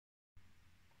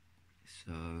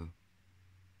So,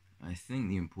 I think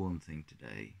the important thing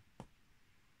today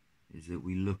is that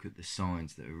we look at the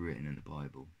signs that are written in the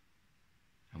Bible,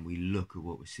 and we look at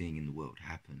what we're seeing in the world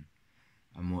happen,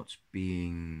 and what's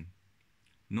being,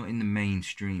 not in the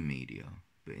mainstream media,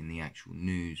 but in the actual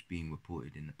news being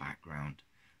reported in the background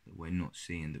that we're not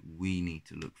seeing, that we need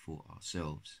to look for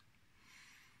ourselves.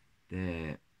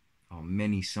 There are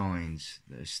many signs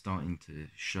that are starting to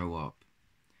show up.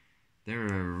 There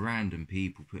are random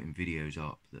people putting videos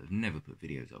up that have never put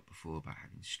videos up before about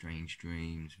having strange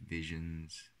dreams,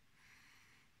 visions.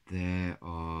 There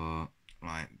are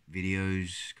like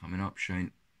videos coming up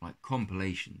showing like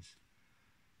compilations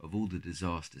of all the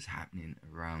disasters happening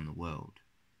around the world.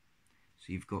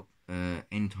 So you've got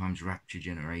End Times Rapture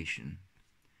Generation.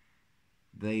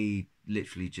 They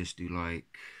literally just do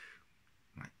like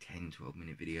 10-12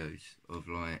 minute videos of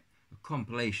like a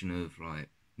compilation of like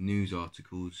news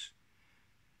articles,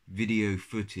 video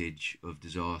footage of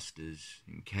disasters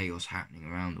and chaos happening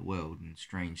around the world and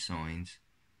strange signs.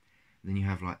 Then you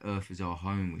have like Earth is Our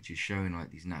Home, which is showing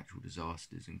like these natural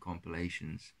disasters and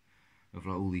compilations of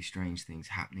like all these strange things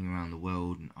happening around the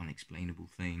world and unexplainable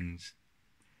things.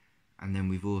 And then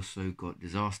we've also got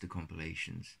Disaster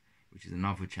Compilations, which is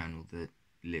another channel that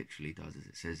literally does as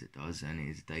it says it does, and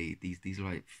it is these are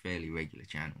like fairly regular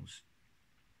channels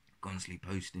constantly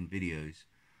posting videos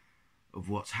of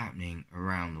what's happening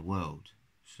around the world.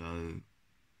 So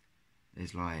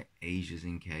there's like Asia's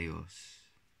in chaos.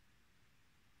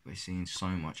 We're seeing so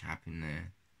much happen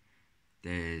there.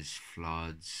 There's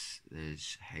floods,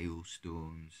 there's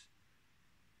hailstorms,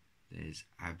 there's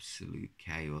absolute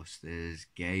chaos, there's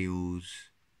gales,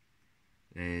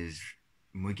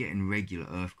 we're getting regular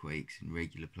earthquakes in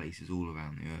regular places all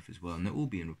around the earth as well, and they're all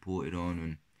being reported on,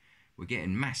 and we're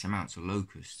getting mass amounts of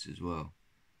locusts as well.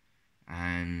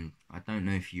 And I don't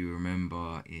know if you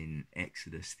remember in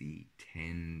Exodus the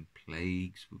 10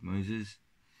 plagues with Moses,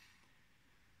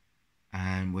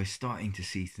 and we're starting to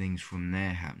see things from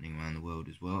there happening around the world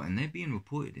as well, and they're being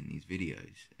reported in these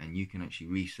videos. And you can actually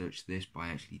research this by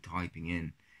actually typing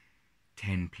in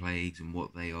 10 plagues and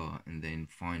what they are, and then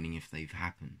finding if they've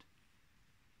happened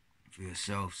for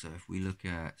yourself. So if we look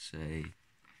at, say,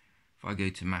 if I go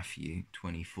to Mathew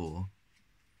 24,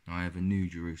 I have a New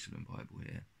Jerusalem Bible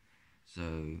here,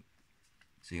 so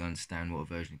you understand what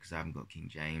version, because I haven't got King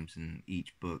James, and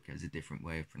each book has a different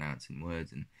way of pronouncing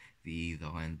words, and the,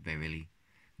 thy, and verily,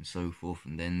 and so forth.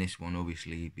 And then this one,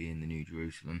 obviously being the New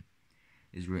Jerusalem,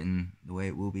 is written the way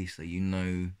it will be, so you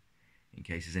know, in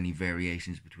case there's any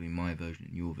variations between my version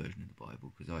and your version of the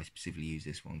Bible, because I specifically use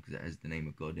this one because it has the name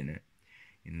of God in it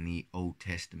in the Old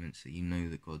Testament, so you know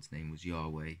that God's name was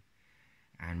Yahweh,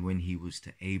 and when he was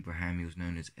to Abraham he was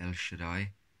known as El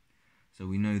Shaddai. So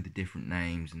we know the different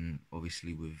names, and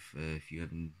obviously with if you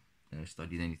haven't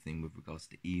studied anything with regards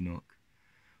to Enoch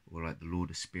or like the Lord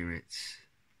of Spirits,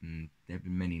 there have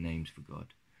been many names for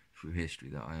God through history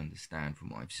that I understand from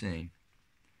what I've seen.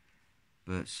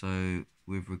 But so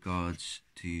with regards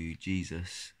to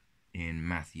Jesus in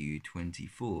Matthew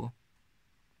 24,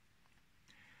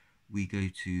 we go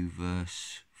to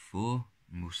verse 4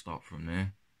 and we'll start from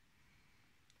there.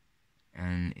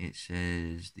 And it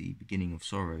says, the beginning of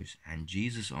sorrows. And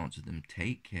Jesus answered them,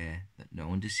 take care that no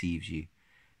one deceives you,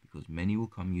 because many will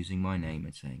come using my name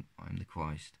and saying, I am the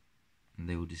Christ, and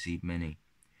they will deceive many.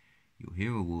 You'll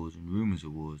hear of wars and rumours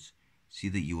of wars. See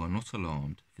that you are not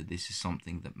alarmed, for this is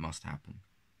something that must happen.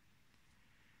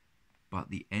 But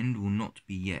the end will not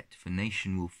be yet, for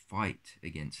nation will fight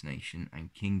against nation,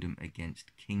 and kingdom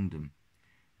against kingdom.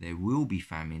 There will be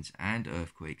famines and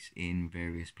earthquakes in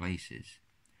various places.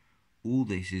 All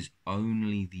this is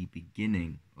only the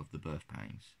beginning of the birth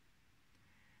pangs.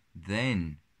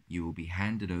 Then you will be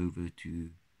handed over to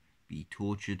be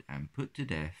tortured and put to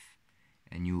death,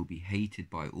 and you will be hated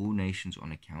by all nations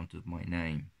on account of my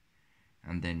name.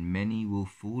 And then many will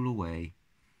fall away.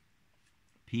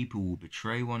 People will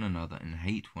betray one another and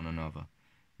hate one another.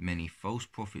 Many false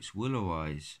prophets will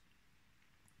arise.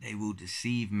 They will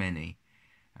deceive many,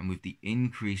 and with the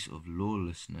increase of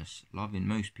lawlessness, love in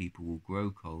most people will grow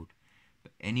cold.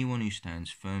 But anyone who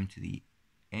stands firm to the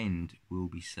end will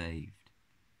be saved.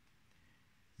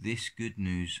 This good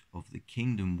news of the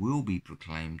kingdom will be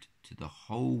proclaimed to the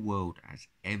whole world as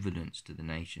evidence to the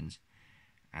nations,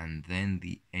 and then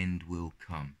the end will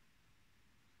come.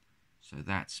 So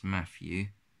that's Matthew,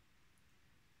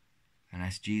 and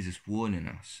that's Jesus warning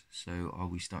us. So are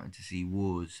we starting to see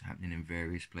wars happening in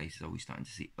various places? Are we starting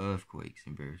to see earthquakes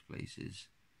in various places?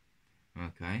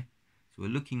 Okay. So we're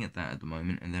looking at that at the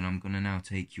moment, and then I'm going to now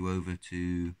take you over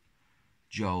to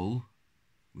Joel,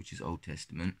 which is Old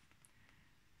Testament,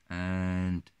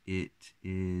 and it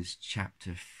is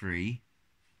chapter 3,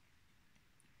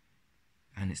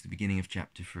 and it's the beginning of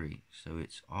chapter 3. So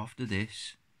it's after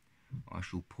this, I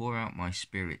shall pour out my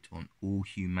spirit on all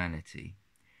humanity.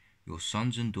 Your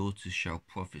sons and daughters shall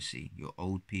prophesy, your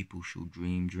old people shall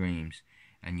dream dreams,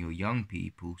 and your young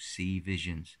people see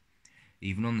visions.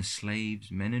 Even on the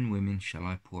slaves, men and women, shall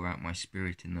I pour out my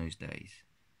spirit in those days.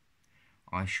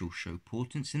 I shall show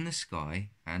portents in the sky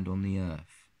and on the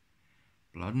earth,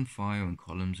 blood and fire and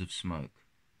columns of smoke.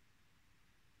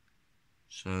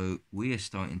 So we are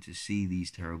starting to see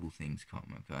these terrible things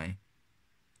come, okay?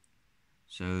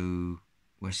 So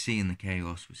we're seeing the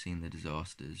chaos, we're seeing the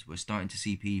disasters. We're starting to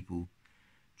see people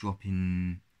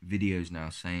dropping videos now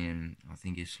saying, I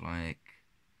think it's like,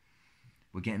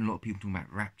 we're getting a lot of people talking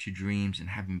about rapture dreams and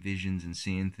having visions and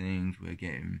seeing things. We're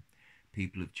getting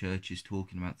people of churches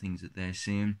talking about things that they're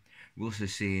seeing. We're also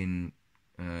seeing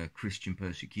Christian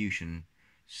persecution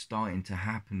starting to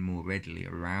happen more readily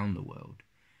around the world.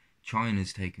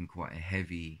 China's taken quite a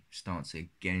heavy stance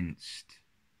against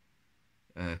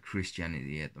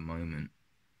Christianity at the moment,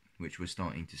 which we're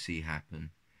starting to see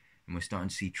happen. And we're starting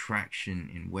to see traction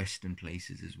in Western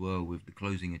places as well, with the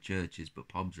closing of churches, but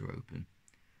pubs are open.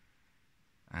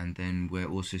 And then we're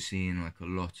also seeing like a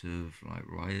lot of like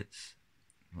riots,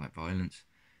 like violence,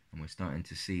 and we're starting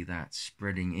to see that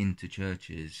spreading into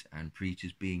churches and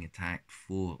preachers being attacked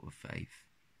for faith.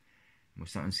 And we're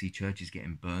starting to see churches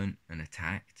getting burnt and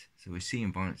attacked. So we're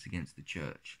seeing violence against the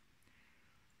church.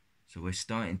 So we're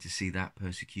starting to see that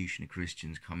persecution of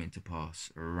Christians come into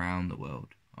pass around the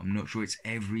world. I'm not sure it's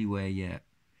everywhere yet,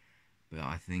 but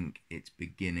I think it's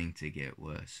beginning to get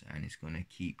worse, and it's going to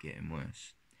keep getting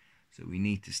worse. So we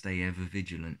need to stay ever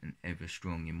vigilant and ever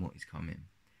strong in what is coming,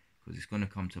 because it's going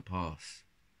to come to pass,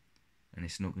 and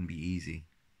it's not going to be easy,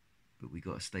 but we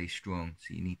got to stay strong.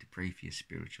 So you need to pray for your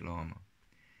spiritual armor.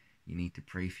 You need to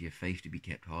pray for your faith to be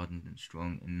kept hardened and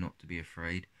strong, and not to be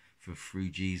afraid, for through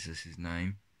Jesus'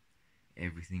 name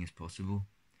everything is possible.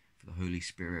 For the Holy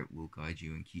Spirit will guide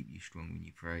you and keep you strong when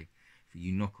you pray. For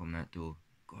you knock on that door,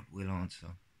 God will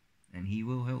answer, and he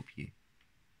will help you.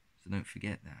 So don't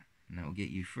forget that, and that will get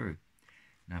you through.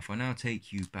 Now if I now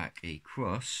take you back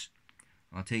across,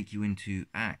 I'll take you into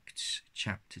Acts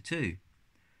chapter 2,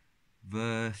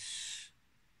 verse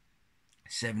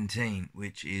 17,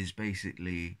 which is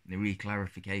basically the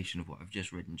reclarification of what I've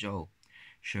just read in Joel,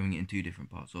 showing it in two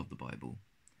different parts of the Bible.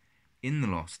 In the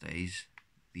last days,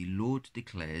 the Lord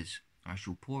declares, I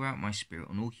shall pour out my spirit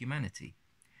on all humanity.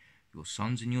 Your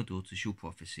sons and your daughters shall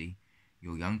prophesy,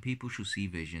 your young people shall see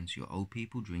visions, your old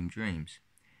people dream dreams.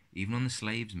 Even on the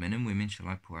slaves, men and women, shall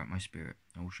I pour out my spirit.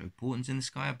 I will show portents in the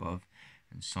sky above,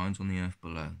 and signs on the earth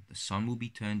below. The sun will be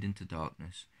turned into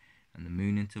darkness, and the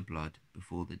moon into blood,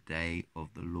 before the day of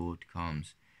the Lord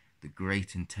comes, the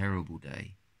great and terrible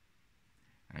day.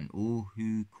 And all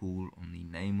who call on the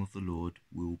name of the Lord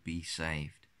will be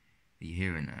saved. Are you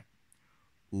hearing that?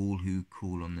 All who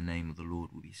call on the name of the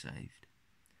Lord will be saved.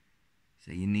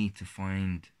 So you need to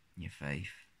find your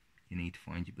faith. You need to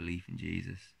find your belief in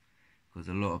Jesus. Because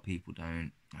a lot of people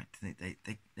don't.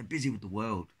 They're busy with the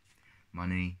world.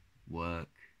 Money, work,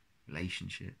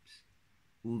 relationships,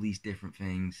 all these different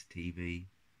things, TV,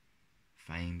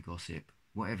 fame, gossip,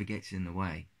 whatever gets in the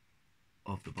way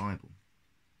of the Bible.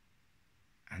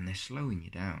 And they're slowing you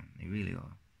down. They really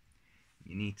are.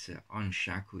 You need to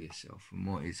unshackle yourself from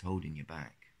what is holding you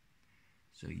back,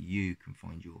 so you can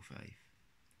find your faith.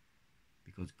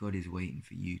 Because God is waiting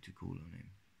for you to call on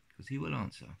him. Because he will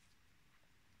answer.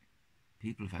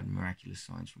 People have had miraculous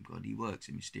signs from God. He works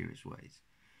in mysterious ways.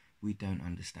 We don't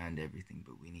understand everything,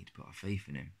 but we need to put our faith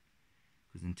in him.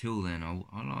 Because until then,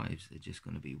 our lives are just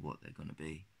going to be what they're going to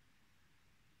be.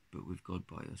 But with God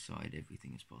by your side,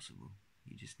 everything is possible.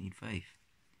 You just need faith.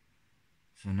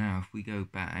 So now, if we go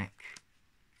back,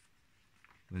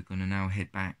 we're going to now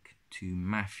head back to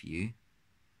Mathew.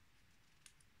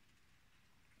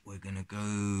 We're going to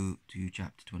go to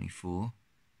chapter 24.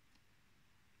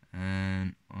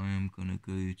 And I am going to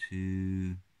go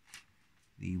to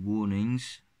the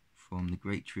warnings from the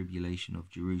Great Tribulation of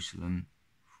Jerusalem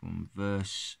from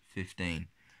verse 15.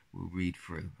 We'll read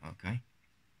through, okay?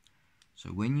 So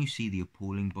when you see the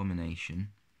appalling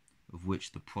abomination of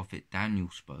which the prophet Daniel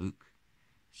spoke,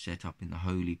 set up in the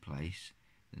holy place,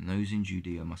 then those in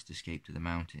Judea must escape to the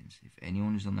mountains. If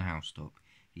anyone is on the housetop,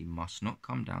 he must not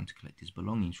come down to collect his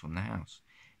belongings from the house.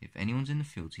 If anyone's in the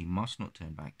fields, he must not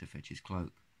turn back to fetch his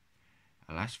cloak.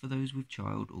 Alas for those with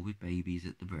child or with babies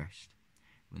at the breast.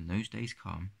 When those days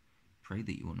come, pray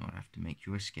that you will not have to make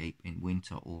your escape in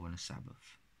winter or on a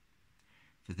Sabbath.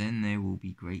 For then there will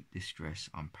be great distress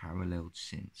unparalleled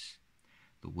since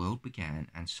the world began,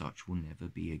 and such will never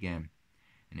be again.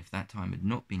 And if that time had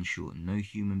not been shortened, no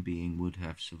human being would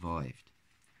have survived.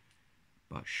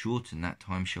 But shortened that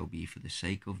time shall be for the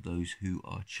sake of those who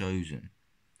are chosen.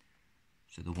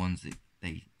 So the ones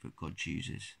that God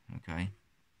chooses, okay?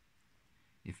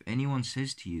 If anyone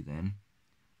says to you then,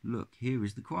 look, here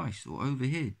is the Christ, or over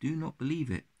here, do not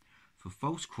believe it. For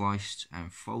false Christs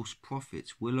and false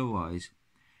prophets will arise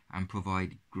and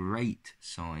provide great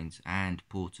signs and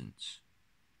portents,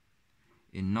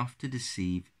 enough to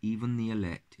deceive even the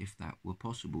elect, if that were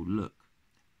possible. Look,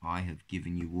 I have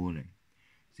given you warning.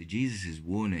 So Jesus is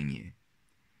warning you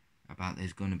about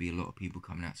there's going to be a lot of people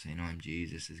coming out saying, I'm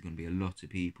Jesus. There's going to be a lot of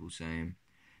people saying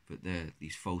that there are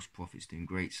these false prophets doing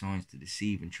great signs to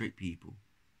deceive and trick people.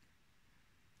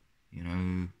 You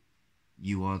know,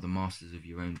 you are the masters of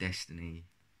your own destiny,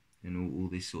 and all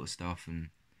this sort of stuff, and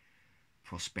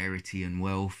prosperity and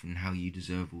wealth, and how you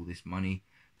deserve all this money.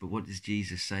 But what does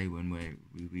Jesus say when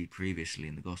we read previously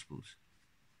in the Gospels?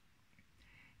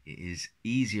 It is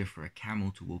easier for a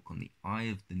camel to walk on the eye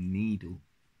of the needle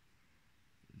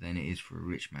than it is for a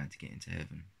rich man to get into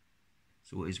heaven.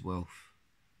 So what is wealth?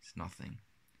 It's nothing.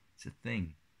 It's a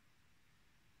thing.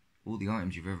 All the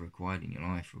items you've ever acquired in your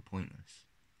life are pointless,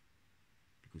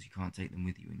 because you can't take them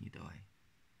with you when you die.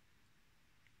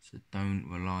 So don't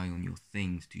rely on your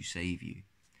things to save you.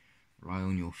 Rely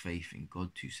on your faith in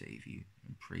God to save you,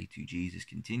 and pray to Jesus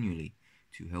continually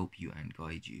to help you and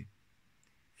guide you,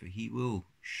 for he will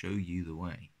show you the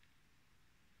way.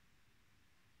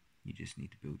 You just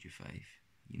need to build your faith.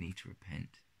 You need to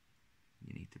repent.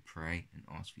 You need to pray and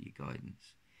ask for your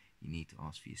guidance. You need to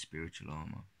ask for your spiritual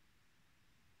armor.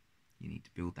 You need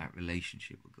to build that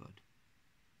relationship with God.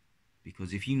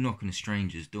 Because if you knock on a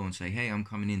stranger's door and say, hey, I'm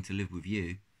coming in to live with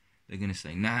you, they're going to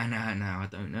say, nah, I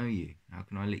don't know you. How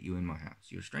can I let you in my house?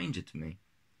 You're a stranger to me.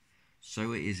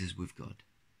 So it is with God.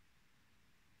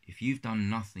 If you've done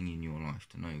nothing in your life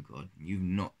to know God, you've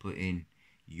not put in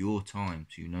your time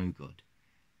to know God,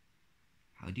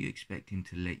 how do you expect him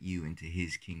to let you into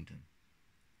his kingdom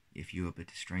if you are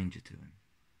but a stranger to him?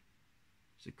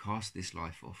 So cast this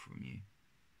life off from you.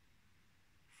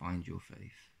 Find your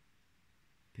faith.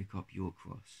 Pick up your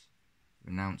cross.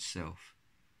 Renounce self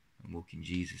and walk in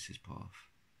Jesus' path.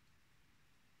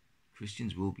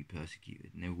 Christians will be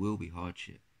persecuted and there will be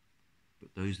hardship,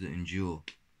 but those that endure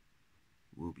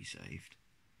will be saved.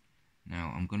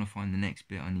 Now I'm going to find the next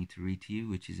bit I need to read to you,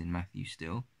 which is in Mathew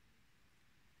still.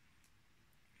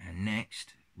 And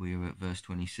next we are at verse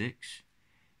 26.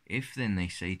 If then they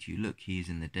say to you, look, he is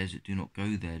in the desert, do not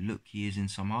go there. Look, he is in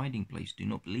some hiding place, do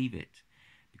not believe it.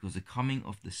 Because the coming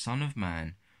of the Son of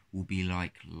Man will be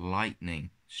like lightning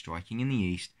striking in the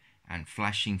east and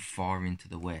flashing far into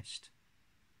the west.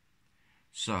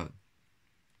 So,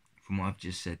 from what I've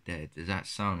just said there, does that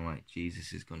sound like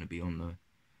Jesus is going to be on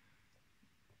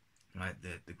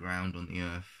the ground on the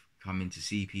earth, coming to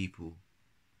see people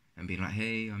and being like,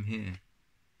 hey, I'm here?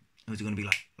 Or is it going to be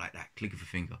like that, click of a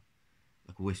finger,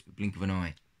 like a whisper, blink of an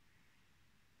eye,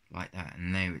 like that,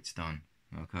 and there it's done?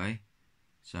 Okay,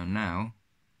 so now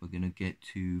we're going to get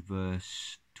to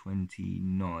verse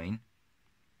 29.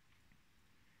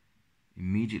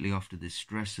 Immediately after the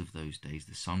stress of those days,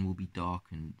 the sun will be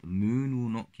darkened, the moon will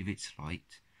not give its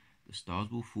light, the stars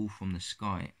will fall from the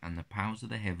sky, and the powers of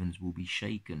the heavens will be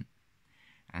shaken.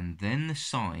 And then the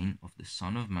sign of the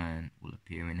Son of Man will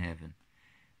appear in heaven.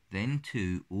 Then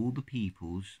too all the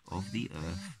peoples of the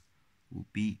earth will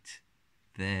beat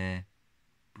their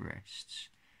breasts,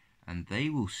 and they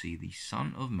will see the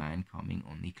Son of Man coming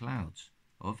on the clouds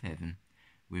of heaven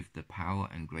with the power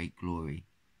and great glory.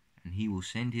 And he will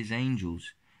send his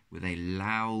angels with a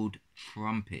loud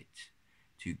trumpet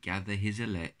to gather his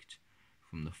elect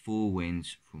from the four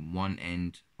winds, from one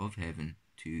end of heaven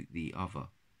to the other.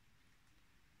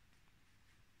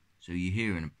 So you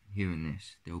hearing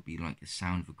this, there will be like the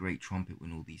sound of a great trumpet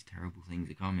when all these terrible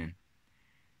things are coming.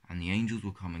 And the angels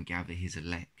will come and gather his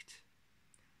elect.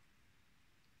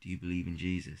 Do you believe in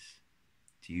Jesus?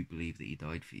 Do you believe that he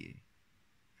died for you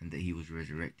and that he was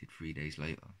resurrected 3 days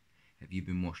later? Have you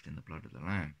been washed in the blood of the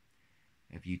Lamb?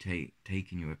 Have you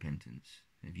taken your repentance?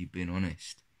 Have you been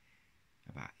honest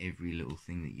about every little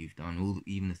thing that you've done,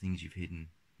 even the things you've hidden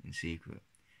in secret?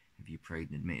 Have you prayed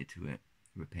and admitted to it,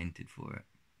 repented for it?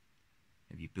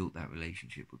 Have you built that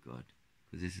relationship with God?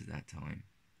 Because this is that time.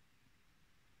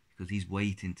 Because he's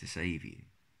waiting to save you.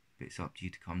 But it's up to you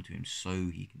to come to him so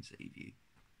he can save you.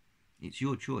 It's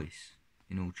your choice,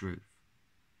 in all truth.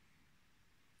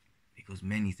 Because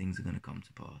many things are going to come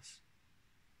to pass.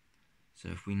 So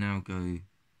if we now go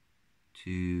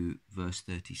to verse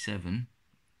 37,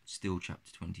 still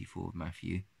chapter 24 of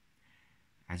Matthew,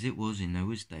 As it was in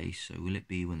Noah's day, so will it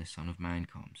be when the Son of Man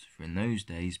comes. For in those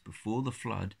days, before the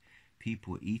flood,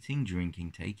 people were eating,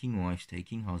 drinking, taking wives,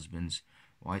 taking husbands,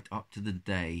 right up to the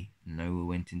day Noah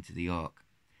went into the ark.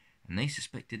 And they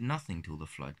suspected nothing till the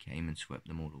flood came and swept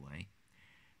them all away.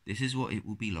 This is what it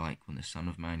will be like when the Son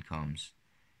of Man comes.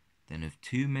 Then of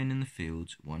 2 men in the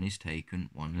fields, one is taken,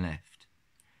 one left.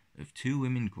 Of 2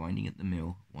 women grinding at the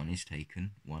mill, one is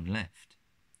taken, one left.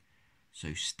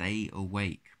 So stay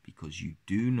awake, because you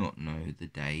do not know the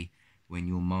day when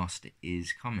your master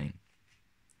is coming.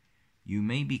 You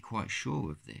may be quite sure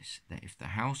of this, that if the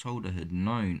householder had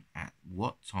known at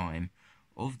what time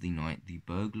of the night the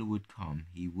burglar would come,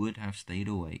 he would have stayed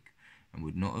awake and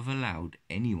would not have allowed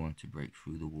anyone to break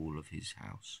through the wall of his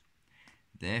house.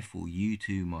 Therefore you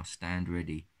too must stand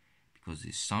ready, because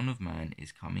the Son of Man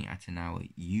is coming at an hour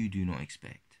you do not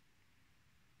expect.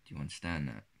 Do you understand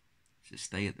that? So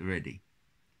stay at the ready.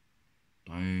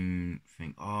 Don't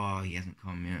think, oh, he hasn't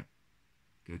come yet.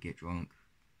 Go get drunk.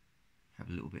 Have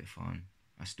a little bit of fun.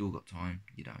 I still got time.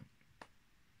 You don't.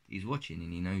 He's watching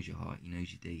and he knows your heart. He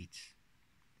knows your deeds.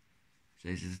 So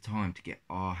this is the time to get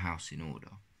our house in order.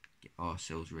 Get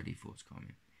ourselves ready for what's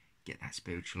coming. Get that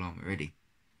spiritual armor ready.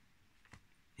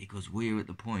 Because we're at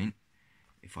the point,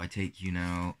 if I take you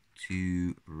now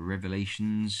to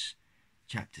Revelations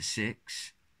chapter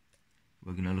 6,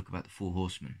 we're going to look about the 4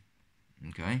 horsemen.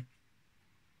 Okay?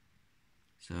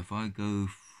 So if I go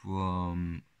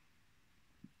from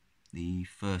the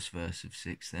first verse of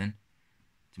 6 then,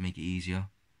 to make it easier.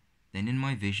 Then in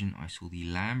my vision I saw the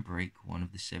Lamb break one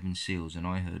of the 7 seals, and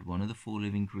I heard one of the 4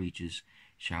 living creatures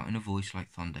shout in a voice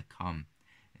like thunder, "Come."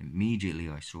 Immediately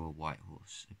I saw a white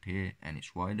horse appear, and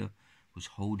its rider was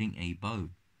holding a bow.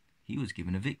 He was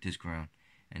given a victor's crown,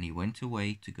 and he went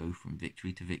away to go from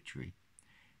victory to victory.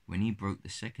 When he broke the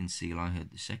 2nd seal, I heard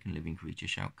the 2nd living creature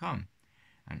shout, "Come."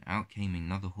 And out came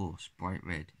another horse, bright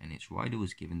red, and its rider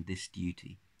was given this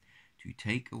duty: to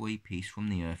take away peace from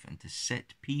the earth and to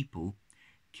set people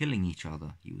killing each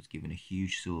other. He was given a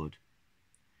huge sword.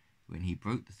 When he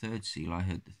broke the 3rd seal, I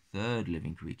heard the 3rd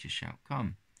living creature shout,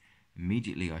 "Come."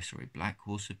 Immediately I saw a black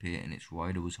horse appear, and its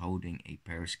rider was holding a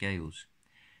pair of scales.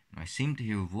 And I seemed to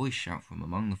hear a voice shout from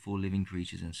among the 4 living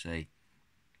creatures and say,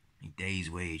 "A day's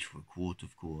wage for a quart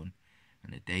of corn,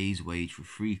 and a day's wage for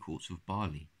 3 quarts of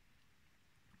barley.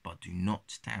 But do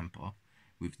not tamper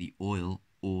with the oil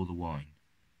or the wine."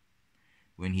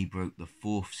 When he broke the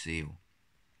 4th seal,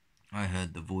 I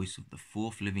heard the voice of the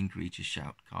 4th living creature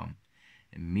shout, "Come."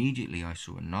 Immediately I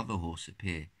saw another horse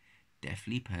appear,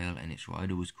 deathly pale, and its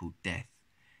rider was called Death,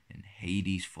 and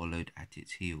Hades followed at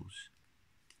its heels.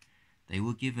 They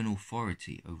were given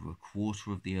authority over a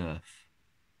quarter of the earth,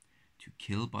 to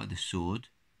kill by the sword,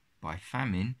 by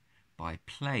famine, by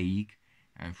plague,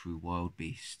 and through wild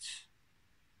beasts.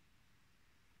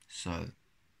 So,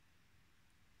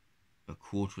 a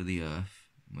quarter of the earth,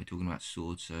 and we're talking about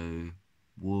swords, so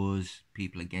wars,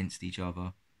 people against each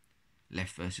other,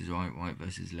 left versus right, right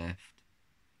versus left.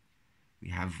 We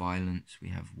have violence, we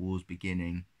have wars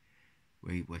beginning.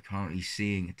 We're currently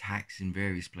seeing attacks in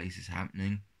various places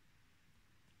happening.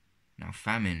 Now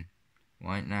famine,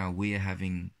 right now we are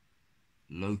having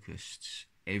locusts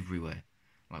everywhere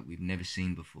like we've never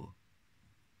seen before.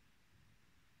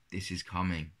 This is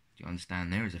coming. Do you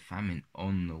understand? There is a famine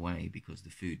on the way because the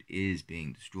food is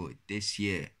being destroyed. This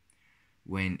year,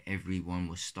 when everyone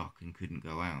was stuck and couldn't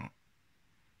go out,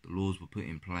 the laws were put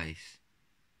in place.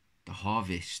 The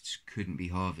harvests couldn't be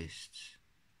harvests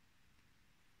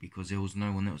because there was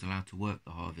no one that was allowed to work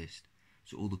the harvest.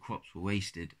 So all the crops were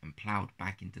wasted and ploughed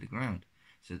back into the ground,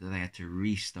 so that they had to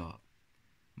restart.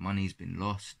 Money's been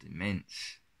lost,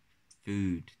 immense.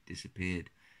 Food disappeared.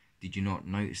 Did you not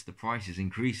notice the prices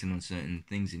increasing on certain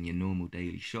things in your normal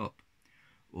daily shop?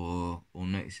 Or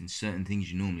noticing certain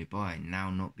things you normally buy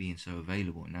now not being so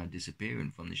available, now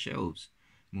disappearing from the shelves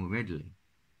more readily?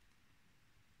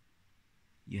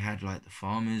 You had like the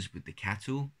farmers with the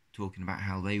cattle talking about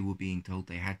how they were being told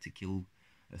they had to kill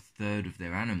a third of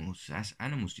their animals. That's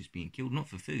animals just being killed, not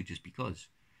for food, just because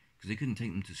they couldn't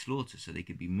take them to slaughter so they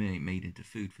could be made into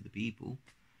food for the people.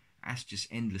 That's just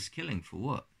endless killing for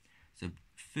what? So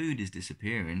food is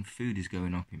disappearing, food is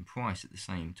going up in price at the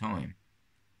same time.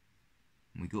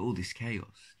 And we got all this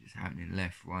chaos just happening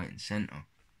left, right and centre.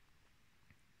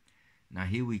 Now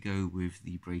here we go with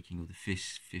the breaking of the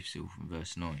fifth seal from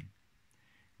verse 9.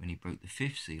 When he broke the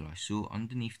 5th seal, I saw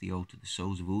underneath the altar the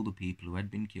souls of all the people who had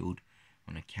been killed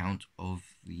on account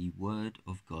of the word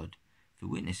of God, for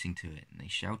witnessing to it. And they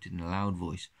shouted in a loud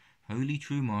voice, "Holy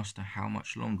true Master, how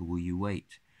much longer will you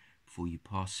wait before you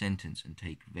pass sentence and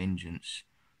take vengeance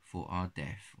for our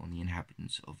death on the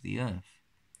inhabitants of the earth?"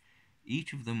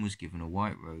 Each of them was given a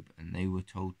white robe, and they were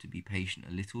told to be patient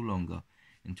a little longer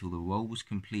until the roll was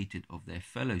completed of their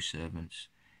fellow servants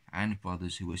and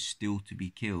brothers who were still to be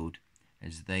killed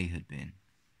as they had been.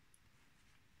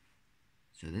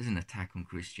 So there's an attack on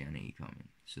Christianity coming.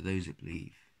 So those that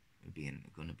believe are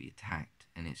going to be attacked.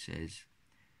 And it says,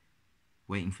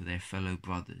 waiting for their fellow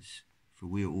brothers, for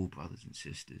we are all brothers and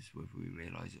sisters, whether we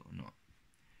realise it or not.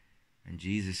 And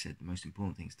Jesus said the most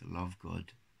important thing is to love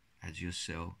God as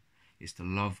yourself, is to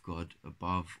love God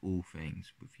above all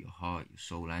things with your heart, your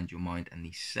soul and your mind. And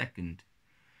the second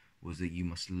was that you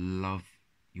must love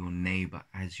your neighbour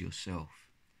as yourself.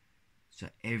 So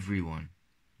everyone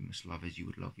you must love as you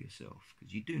would love yourself,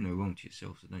 because you do no wrong to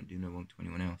yourself, so don't do no wrong to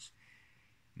anyone else.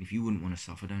 And if you wouldn't want to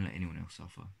suffer, don't let anyone else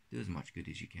suffer. Do as much good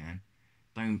as you can.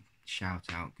 Don't shout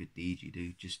out good deeds you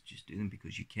do. Just do them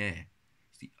because you care.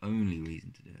 It's the only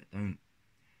reason to do it.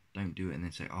 Don't do it and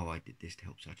then say, oh, I did this to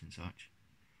help such and such,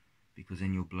 because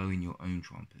then you're blowing your own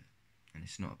trumpet. And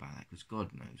it's not about that, because God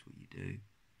knows what you do.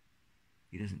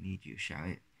 He doesn't need you to shout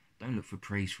it. Don't look for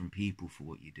praise from people for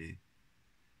what you do.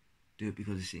 Do it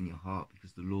because it's in your heart,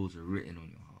 because the laws are written on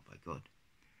your heart by God.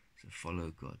 So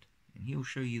follow God, and He'll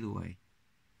show you the way.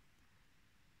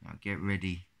 Now get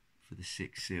ready for the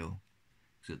 6th seal,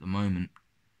 because at the moment,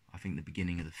 I think the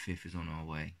beginning of the 5th is on our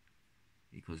way.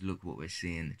 Because look what we're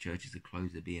seeing, the churches are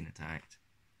closed, they're being attacked.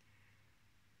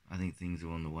 I think things are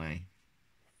on the way.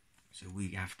 So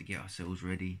we have to get ourselves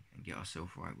ready and get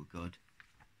ourselves right with God.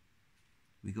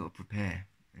 We got to prepare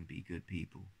and be good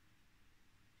people.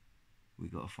 We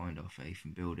got to find our faith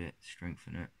and build it,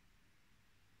 strengthen it.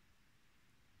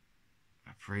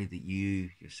 I pray that you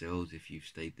yourselves, if you've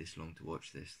stayed this long to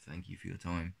watch this, thank you for your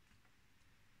time.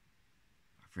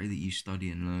 I pray that you study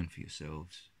and learn for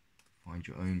yourselves. Find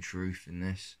your own truth in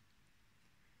this.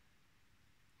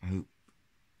 I hope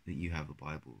that you have a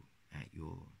Bible at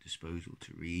your disposal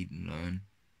to read and learn.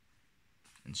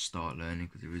 And start learning,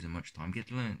 because there isn't much time. Get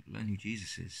to learn who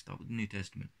Jesus is. Start with the New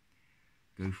Testament.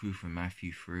 Go through from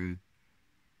Mathew through.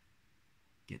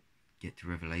 Get to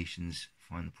Revelations.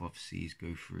 Find the prophecies.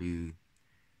 Go through.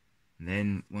 And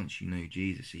then once you know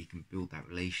Jesus, so you can build that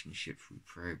relationship through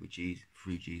prayer with Jesus,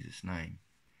 through Jesus' name.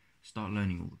 Start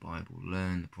learning all the Bible.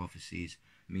 Learn the prophecies.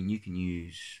 I mean, you can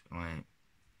use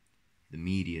the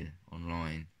media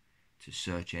online to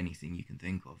search anything you can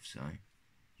think of. So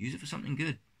use it for something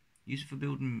good. Use it for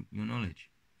building your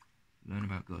knowledge. Learn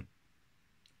about God.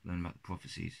 Learn about the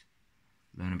prophecies.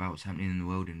 Learn about what's happening in the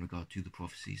world in regard to the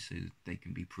prophecies, so that they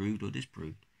can be proved or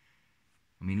disproved.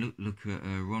 I mean, look at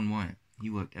Ron Wyatt. He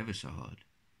worked ever so hard.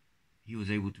 He was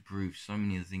able to prove so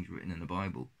many of the things written in the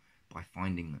Bible by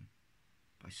finding them,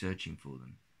 by searching for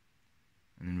them,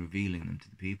 and then revealing them to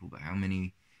the people. But how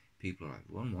many people are like,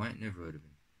 Ron Wyatt, never heard of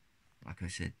him? Like I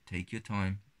said, take your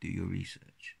time, do your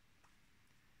research.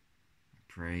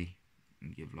 Pray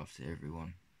and give love to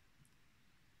everyone,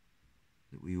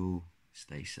 that we all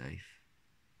stay safe.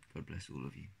 God bless all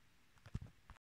of you.